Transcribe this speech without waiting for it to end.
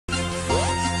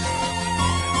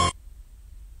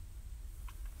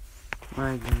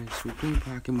Alright guys, we're playing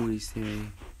Pocket Mortys today.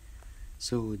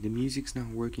 So the music's not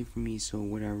working for me, so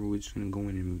whatever, we're just gonna go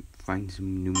in and find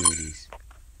some new Mortys.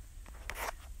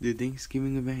 The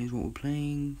Thanksgiving event is what we're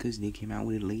playing, because they came out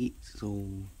with it late, so...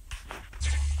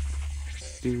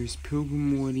 There's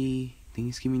Pilgrim Morty,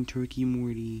 Thanksgiving Turkey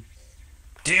Morty.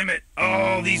 Damn it,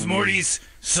 all these Mortys,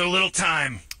 so little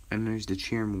time. And there's the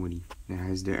Chair Morty, that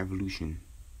has their evolution.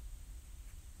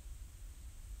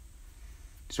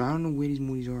 So I don't know where these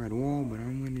Mortys are at all, but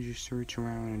I'm gonna just search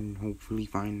around and hopefully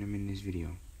find them in this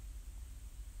video.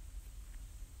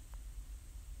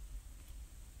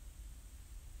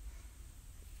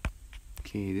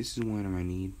 Okay, this is one of them I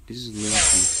need. This is little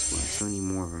piece, but I still need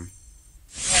more of them.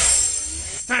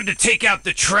 Time to take out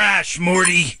the trash,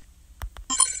 Morty.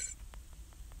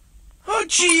 Oh,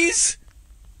 jeez.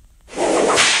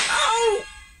 Ow!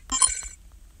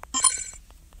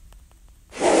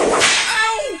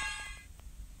 Ow!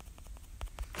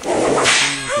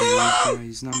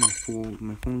 It's not my fault.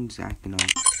 My phone's acting up.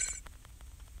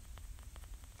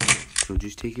 So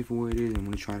just take it for what it is. I'm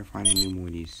gonna try to find a new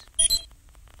Mortys.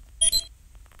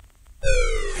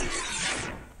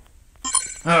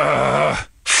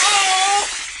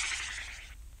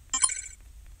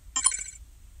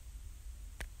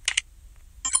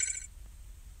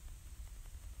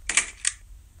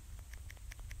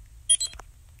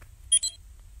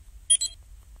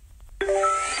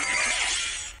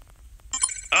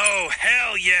 Oh,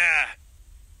 hell yeah!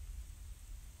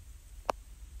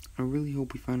 I really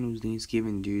hope we find those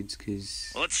Thanksgiving dudes,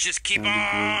 cause Let's just keep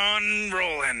on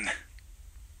rolling.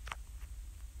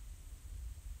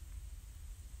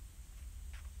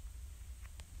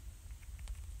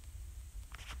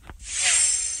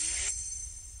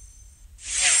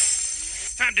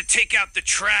 Time to take out the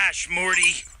trash,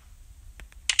 Morty.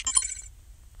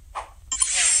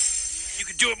 You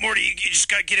can do it, Morty. You just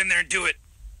gotta get in there and do it.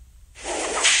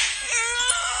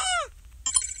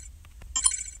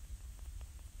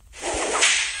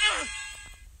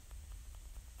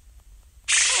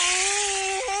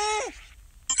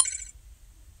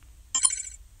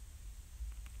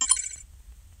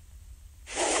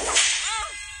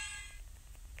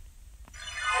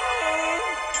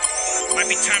 Might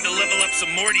be time to level up some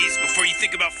Mortys before you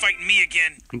think about fighting me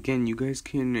again. Again, you guys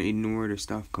can ignore the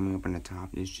stuff coming up on the top.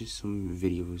 It's just some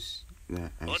videos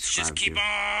that I Let's just keep to.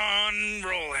 on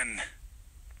rolling.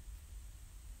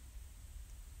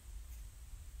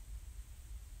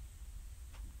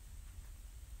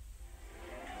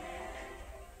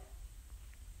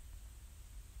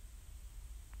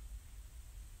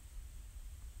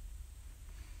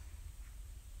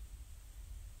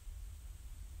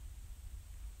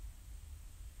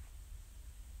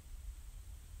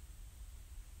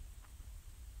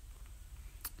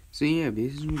 So yeah,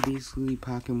 this is what basically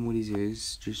Pocket Mortys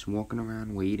is. Just walking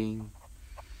around waiting.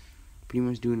 Pretty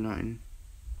much doing nothing.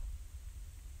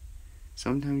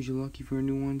 Sometimes you're lucky for a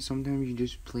new one, sometimes you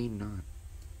just plain not.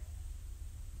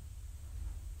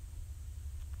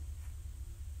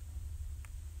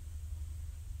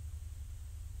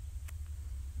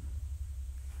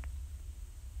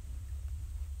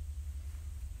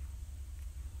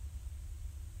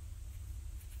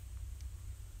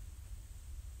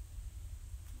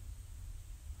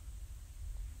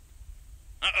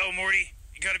 Uh-oh, Morty.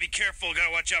 You gotta be careful.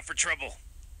 Gotta watch out for trouble.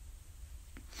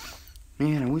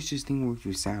 Man, I wish this thing worked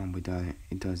with sound, but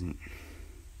it doesn't.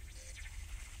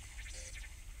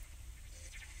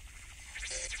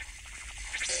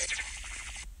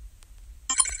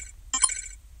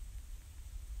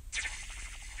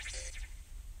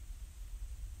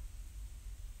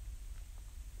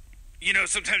 You know,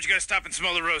 sometimes you gotta stop and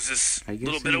smell the roses. I guess a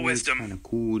little bit of wisdom. It's kind of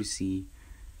cool to see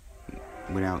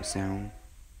without sound.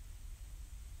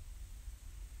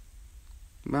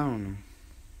 But I don't know.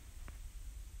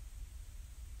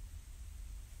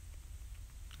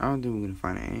 I don't think we're gonna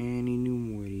find any new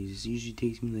Mortys. It usually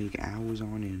takes me like hours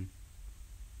on end.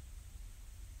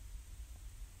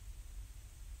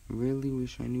 Really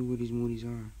wish I knew what these Mortys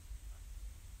are.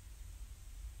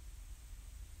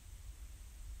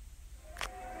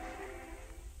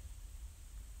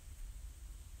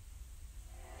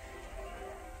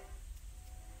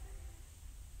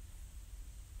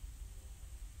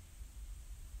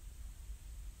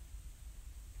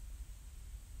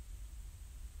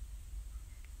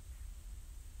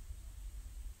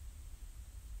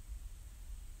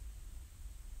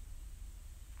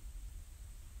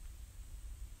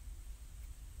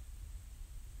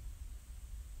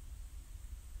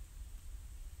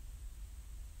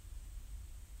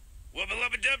 Wubba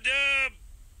lubba dub dub!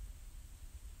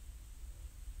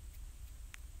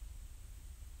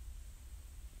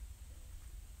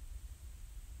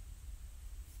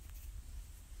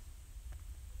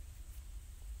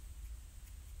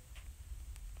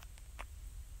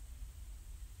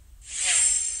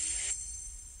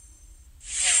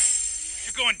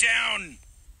 going down!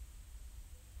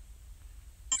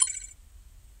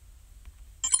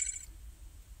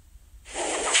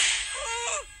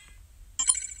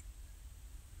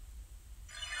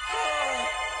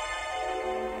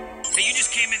 Hey, you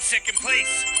just came in second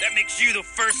place. That makes you the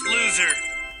first loser.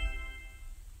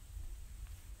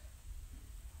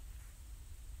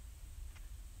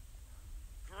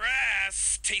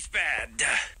 Grass tastes bad.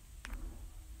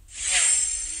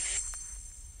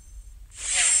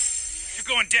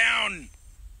 You're going down.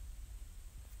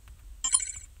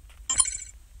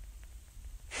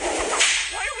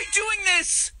 Why are we doing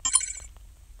this?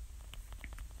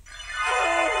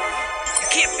 You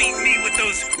can't beat me with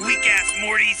those weak-ass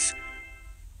mortys.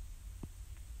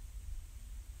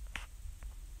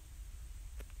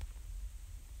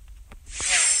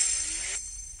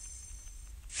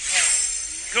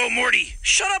 Go, Morty.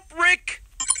 Shut up, Rick.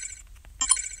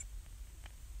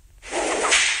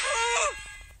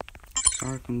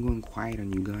 Sorry if I'm going quiet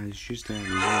on you guys. It's just that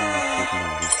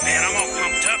Man, I'm all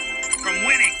pumped up from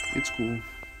winning. It's cool.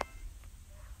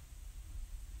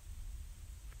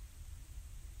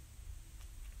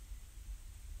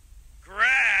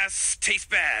 Grass tastes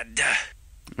bad.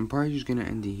 I'm probably just gonna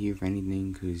end it here if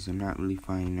anything, cause I'm not really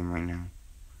finding them right now.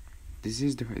 This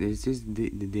is the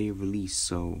day of release,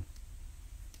 so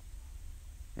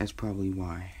that's probably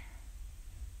why.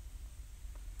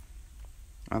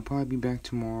 I'll probably be back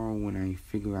tomorrow when I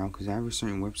figure out, because I have a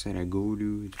certain website I go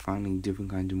to finding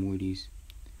different kinds of mortys.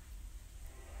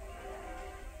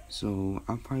 So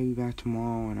I'll probably be back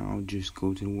tomorrow and I'll just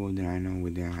go to the world that I know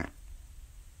with that.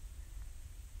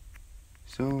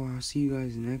 So I'll see you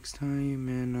guys next time,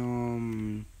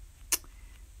 and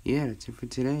yeah, that's it for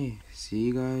today. See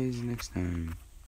you guys next time.